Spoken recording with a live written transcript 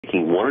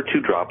taking 1 or 2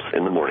 drops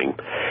in the morning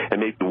and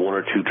maybe 1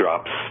 or 2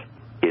 drops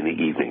in the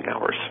evening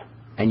hours.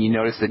 And you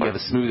notice that you have a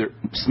smoother,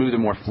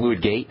 more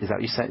fluid gait? Is that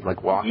what you said,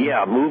 like walking?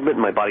 Yeah, movement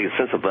in my body, a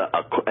sense of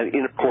an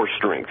inner core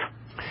strength.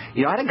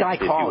 You know, I had a guy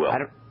call. I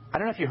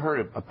don't know if you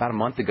heard about a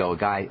month ago, a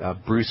guy,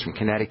 Bruce from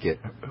Connecticut,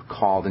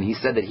 called, and he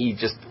said that he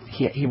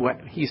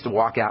used to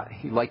walk out.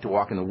 He liked to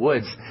walk in the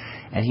woods,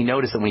 and he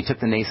noticed that when he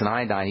took the nascent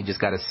iodine, he just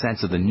got a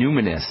sense of the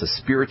numinous, a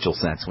spiritual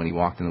sense when he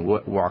walked in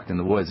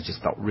the woods. It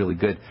just felt really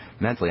good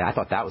mentally. I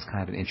thought that was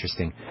kind of an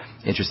interesting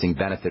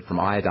benefit from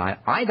iodine.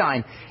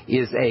 Iodine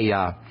is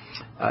a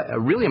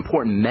really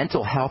important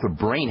mental health, or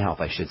brain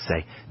health, I should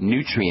say,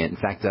 nutrient. In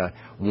fact,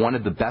 one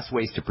of the best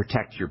ways to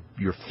protect your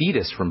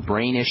fetus from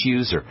brain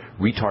issues or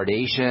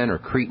retardation or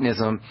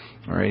cretinism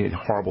or any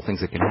horrible things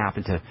that can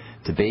happen to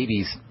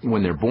babies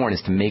when they're born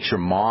is to make sure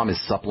mom is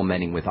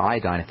supplementing with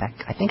iodine. In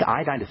fact, I think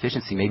iodine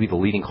deficiency may be the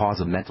leading cause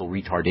of mental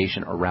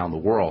retardation around the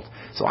world.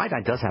 So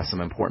iodine does have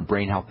some important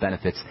brain health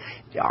benefits.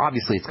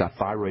 Obviously, it's got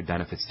thyroid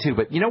benefits too.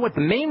 But you know what?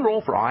 The main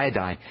role for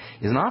iodine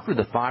is not for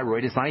the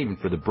thyroid. It's not even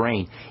for the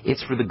brain.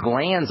 It's for the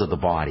glands of the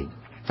body.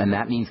 And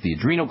that means the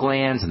adrenal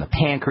glands and the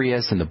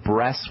pancreas and the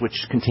breasts,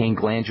 which contain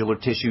glandular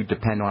tissue,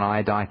 depend on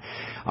iodine.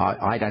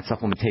 Iodine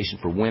supplementation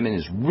for women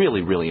is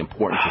really, really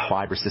important for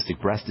fibrocystic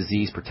breast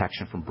disease,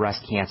 protection from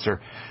breast cancer.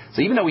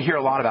 So even though we hear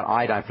a lot about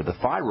iodine for the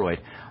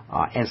thyroid,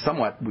 and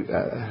somewhat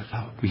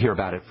we hear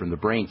about it from the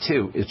brain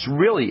too, its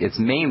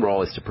main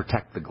role is to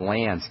protect the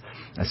glands,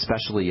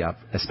 especially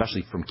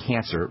from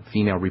cancer,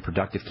 female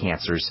reproductive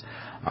cancers,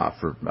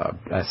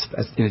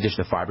 in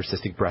addition to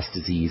fibrocystic breast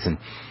disease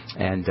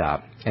and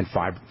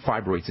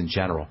fibroids in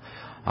general.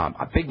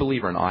 A big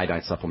believer in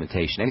iodine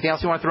supplementation. Anything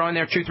else you want to throw in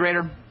there, Truth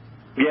Raider?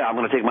 Yeah, I'm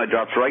going to take my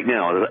drops right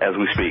now as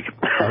we speak.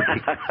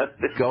 Okay.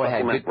 Go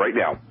ahead. Right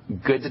now.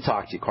 Good to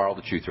talk to you, Carl,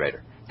 the Truth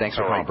Raider. Thanks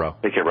for calling, bro.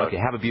 Take care, bro. Okay,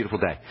 have a beautiful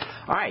day.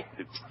 All right.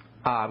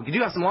 We do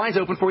have some lines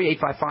open for you,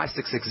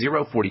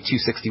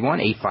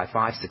 855-660-4261,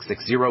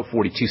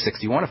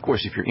 855-660-4261. Of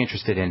course, if you're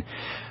interested in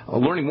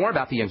learning more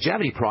about the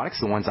longevity products,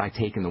 the ones I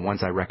take and the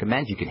ones I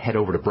recommend, you can head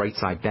over to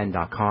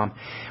brightsideben.com.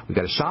 We've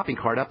got a shopping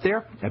cart up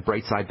there at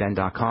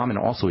brightsideben.com and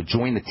also a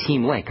Join the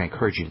Team link. I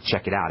encourage you to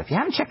check it out. If you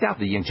haven't checked out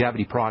the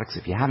longevity products,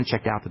 if you haven't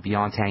checked out the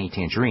Beyond Tangy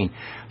Tangerine,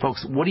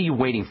 folks, what are you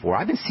waiting for?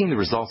 I've been seeing the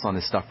results on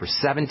this stuff for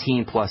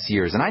 17-plus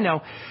years, and I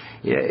know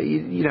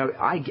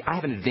I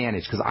have an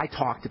advantage because I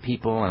talk to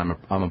people and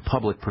I'm a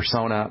public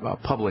persona.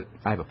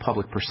 I have a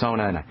public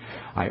persona, and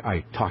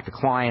I talk to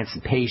clients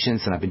and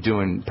patients, and I've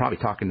been probably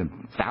talking to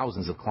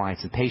thousands of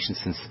clients and patients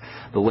since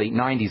the late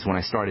 90s when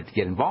I started to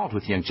get involved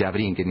with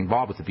longevity and get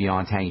involved with the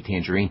Beyond Tangy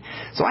Tangerine.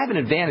 So I have an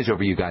advantage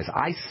over you guys.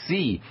 I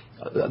see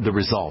the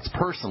results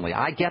personally.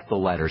 I get the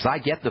letters. I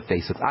get the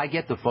Facebooks. I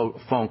get the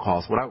phone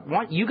calls. What I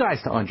want you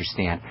guys to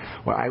understand,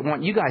 what I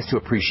want you guys to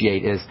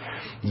appreciate is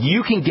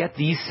you can get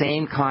these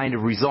same kind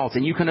of results,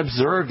 and you can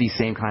observe these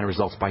same kind of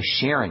results by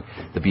sharing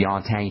the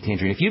Beyond Tangy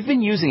Tangerine. If you've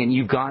been using it and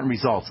you've gotten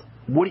results,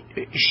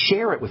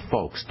 share it with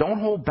folks. Don't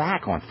hold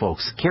back on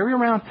folks. Carry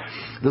around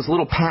those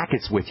little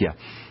packets with you.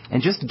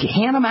 And just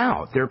hand them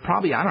out. They're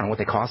probably, I don't know what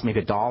they cost, maybe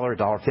 $1,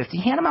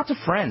 $1.50. Hand them out to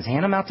friends.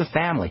 Hand them out to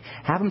family.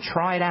 Have them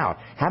try it out.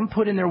 Have them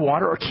put in their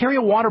water, or carry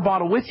a water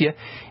bottle with you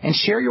and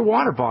share your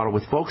water bottle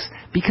with folks,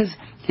 because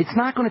it's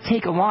not going to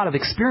take a lot of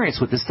experience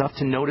with this stuff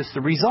to notice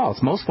the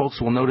results. Most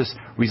folks will notice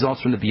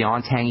results from the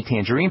Beyond Tangy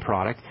Tangerine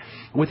product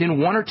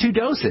within 1 or 2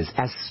 doses,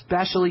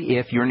 especially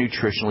if you're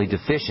nutritionally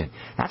deficient.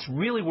 That's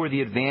really where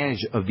the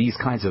advantage of these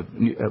kinds of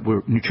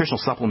nutritional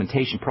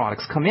supplementation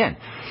products come in.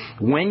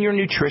 When you're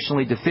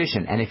nutritionally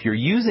deficient, and if you're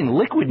using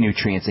liquid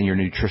nutrients and you're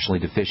nutritionally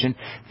deficient,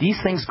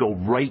 these things go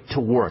right to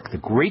work. The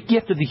great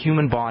gift of the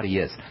human body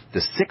is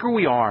the sicker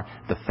we are,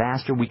 the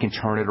faster we can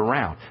turn it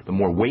around. The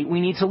more weight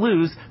we need to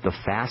lose, the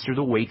faster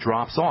the weight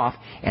drops off,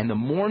 and the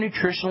more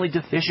nutritionally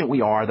deficient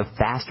we are, the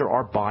faster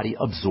our body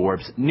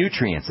absorbs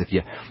nutrients. If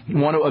you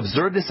want to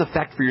observe this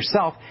effect for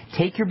yourself,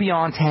 take your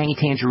Beyond Tangy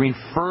Tangerine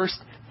first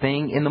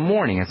thing in the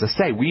morning. As I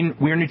say,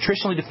 we're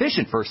nutritionally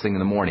deficient first thing in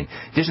the morning.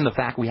 In addition to the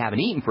fact we haven't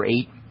eaten for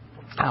 8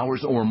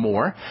 hours or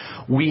more,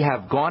 we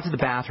have gone to the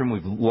bathroom,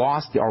 we've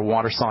lost our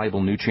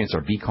water-soluble nutrients, our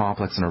B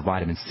complex and our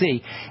vitamin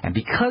C, and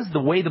because the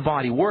way the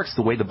body works,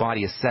 the way the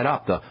body is set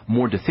up, the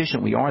more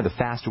deficient we are, the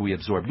faster we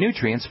absorb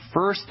nutrients.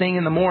 First thing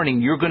in the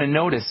morning, you're going to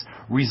notice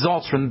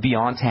results from the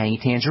Beyond Tangy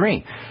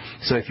Tangerine.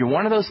 So if you're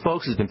one of those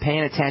folks who's been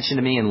paying attention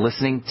to me and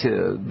listening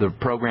to the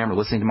program or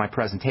listening to my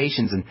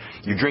presentations, and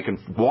you're drinking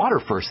water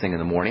first thing in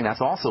the morning,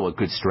 that's also a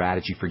good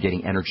strategy for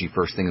getting energy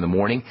first thing in the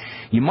morning.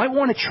 You might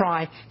want to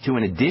try to,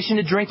 in addition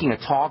to drinking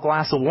a tall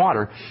glass of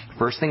water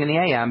first thing in the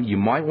a.m., you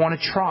might want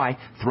to try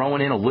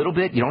throwing in a little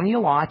bit. You don't need a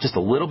lot, just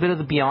a little bit of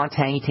the Beyond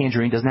Tangy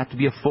Tangerine. Doesn't have to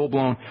be a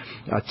full-blown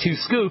 2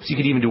 scoops. You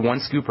could even do 1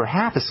 scoop or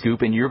half a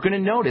scoop, and you're going to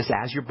notice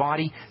as your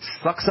body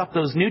sucks up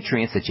those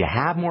nutrients that you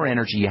have more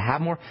energy, you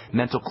have more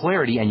mental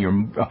clarity, and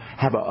you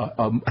have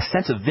a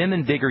sense of vim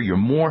and vigor. You're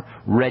more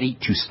ready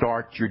to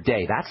start your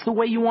day. That's the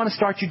way you want to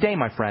start your day,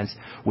 my friends,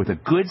 with a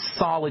good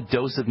solid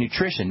dose of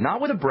nutrition.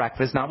 Not with a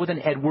breakfast, not with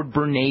an Edward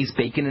Bernays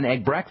bacon and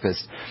egg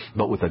breakfast,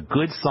 but with a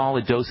good,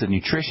 solid dose of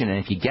nutrition.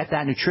 And if you get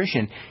that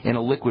nutrition in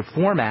a liquid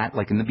format,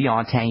 like in the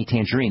Beyond Tangy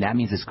Tangerine, that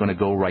means it's going to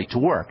go right to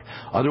work.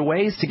 Other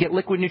ways to get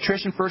liquid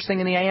nutrition first thing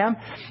in the a.m.,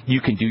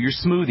 you can do your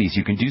smoothies,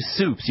 you can do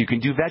soups, you can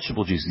do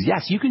vegetable juices.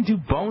 Yes, you can do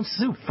bone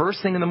soup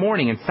first thing in the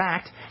morning. In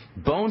fact,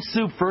 bone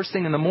soup first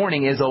thing in the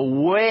morning is a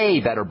way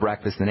better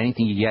breakfast than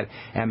anything you get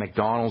at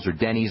McDonald's or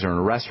Denny's or in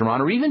a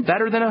restaurant, or even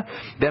better than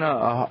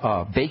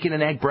a bacon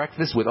and egg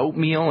breakfast with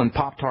oatmeal and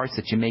Pop-Tarts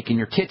that you make in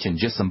your kitchen.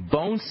 Just some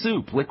bone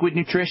soup, liquid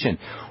nutrition,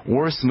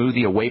 or a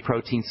smoothie, a whey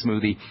protein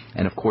smoothie,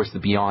 and of course the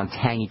Beyond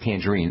Tangy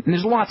Tangerine. And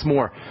there's lots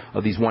more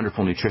of these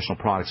wonderful nutritional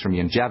products from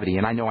Longevity,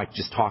 and I know I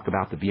just talk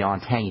about the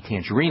Beyond Tangy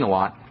Tangerine a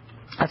lot.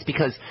 That's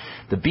because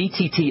the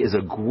BTT is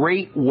a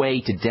great way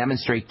to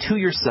demonstrate to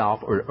yourself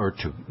or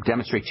to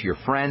demonstrate to your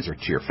friends or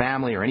to your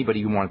family or anybody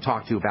you want to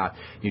talk to about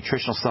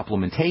nutritional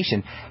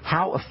supplementation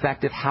how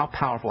effective, how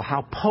powerful,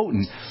 how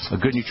potent a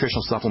good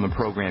nutritional supplement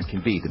program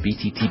can be. The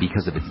BTT,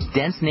 because of its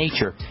dense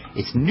nature,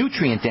 its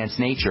nutrient-dense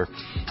nature,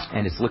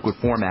 and its liquid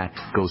format,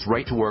 goes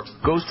right to work,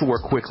 goes to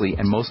work quickly,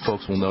 and most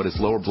folks will notice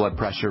lower blood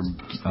pressure,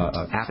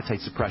 appetite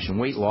suppression,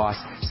 weight loss,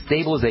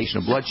 stabilization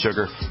of blood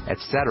sugar,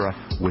 etc.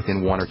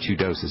 within 1 or 2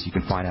 doses. You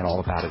can find out all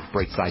about it at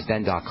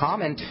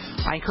brightsideben.com, and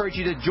I encourage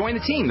you to join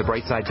the team, the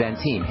Brightside Ben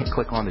team.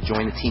 Click on the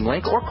Join the Team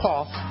link or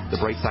call the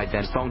Brightside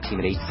Ben phone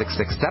team at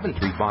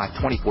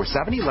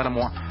 866-735-2470. Let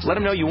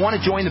them know you want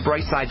to join the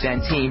Brightside Ben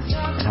team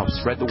and help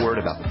spread the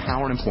word about the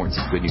power and importance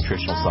of a good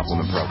nutritional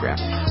supplement program.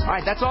 All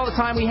right, that's all the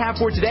time we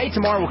have for today.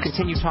 Tomorrow we'll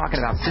continue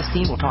talking about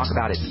cysteine. We'll talk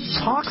about its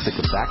toxic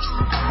effects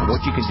and what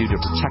you can do to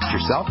protect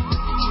yourself.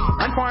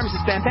 I'm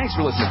Pharmacist Ben. Thanks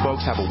for listening,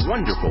 folks. Have a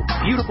wonderful,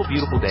 beautiful,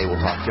 beautiful day.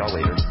 We'll talk to y'all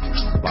later.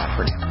 Bye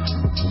for now.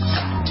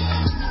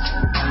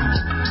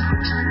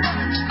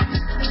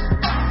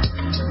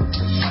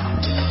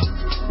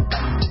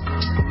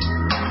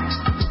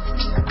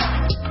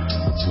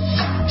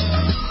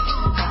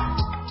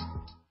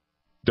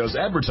 Does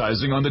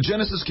advertising on the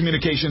Genesis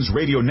Communications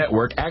radio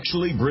network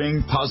actually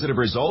bring positive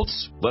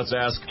results? Let's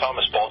ask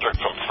Thomas Baldrick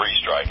from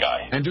Freeze Dry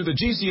Guy. And do the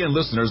GCN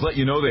listeners let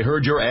you know they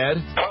heard your ad?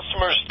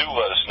 Customers do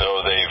let us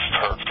know they've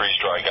heard Freeze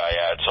Dry Guy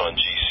ads on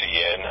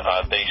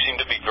GCN. They seem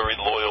to be very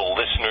loyal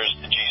listeners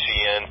to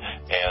GCN,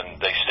 and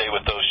they stay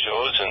with those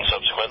shows, and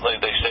subsequently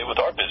they stay with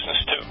our business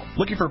too.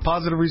 Looking for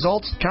positive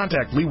results?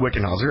 Contact Lee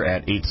Wickenhauser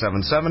at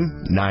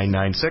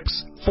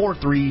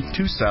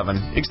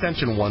 877-996-4327,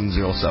 extension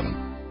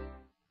 107.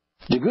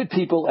 Do good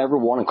people ever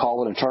want to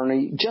call an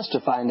attorney just to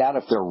find out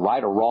if they're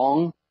right or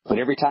wrong? But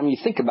every time you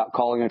think about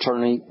calling an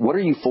attorney, what are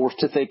you forced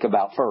to think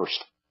about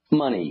first?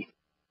 Money.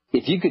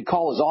 If you could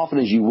call as often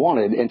as you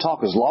wanted and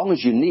talk as long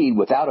as you need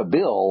without a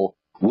bill,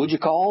 would you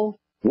call?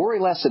 Worry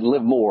less and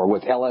live more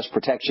with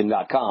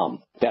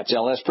lsprotection.com. That's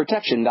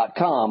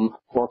lsprotection.com,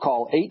 or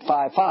call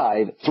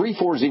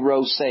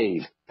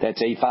 855-340-SAVE.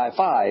 That's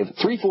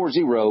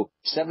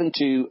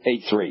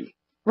 855-340-7283.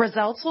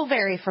 Results will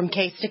vary from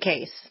case to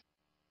case.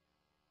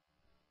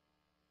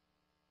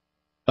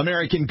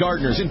 American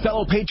gardeners and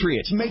fellow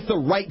patriots, make the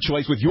right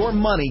choice with your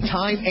money,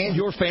 time, and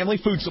your family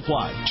food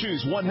supply.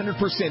 Choose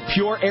 100%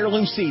 pure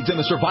heirloom seeds in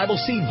the Survival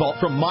Seed Vault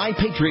from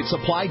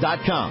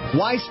MyPatriotSupply.com.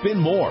 Why spend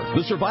more?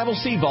 The Survival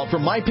Seed Vault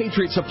from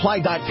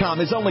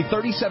MyPatriotSupply.com is only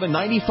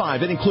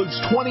 $37.95 and includes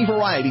 20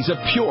 varieties of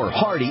pure,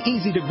 hardy,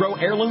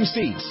 easy-to-grow heirloom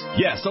seeds.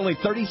 Yes, only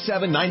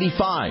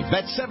 $37.95.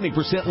 That's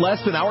 70%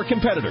 less than our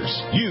competitors.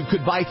 You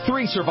could buy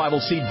 3 Survival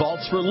Seed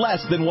Vaults for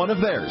less than one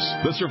of theirs.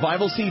 The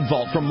Survival Seed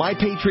Vault from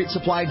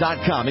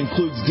MyPatriotSupply.com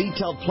includes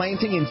detailed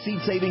planting and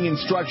seed-saving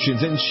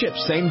instructions and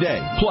ships same day.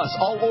 Plus,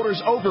 all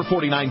orders over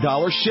 $49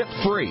 ship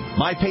free.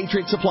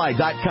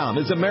 MyPatriotSupply.com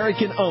is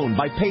American-owned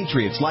by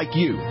patriots like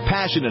you,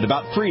 passionate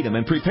about freedom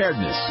and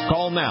preparedness.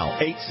 Call now,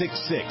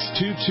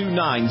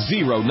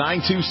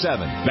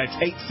 866-229-0927. That's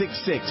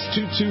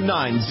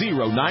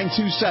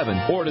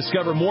 866-229-0927. Or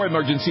discover more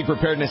emergency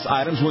preparedness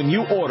items when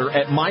you order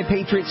at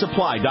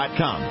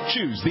MyPatriotSupply.com.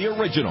 Choose the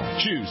original.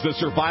 Choose the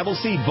Survival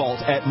Seed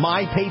Vault at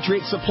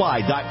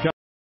MyPatriotSupply.com.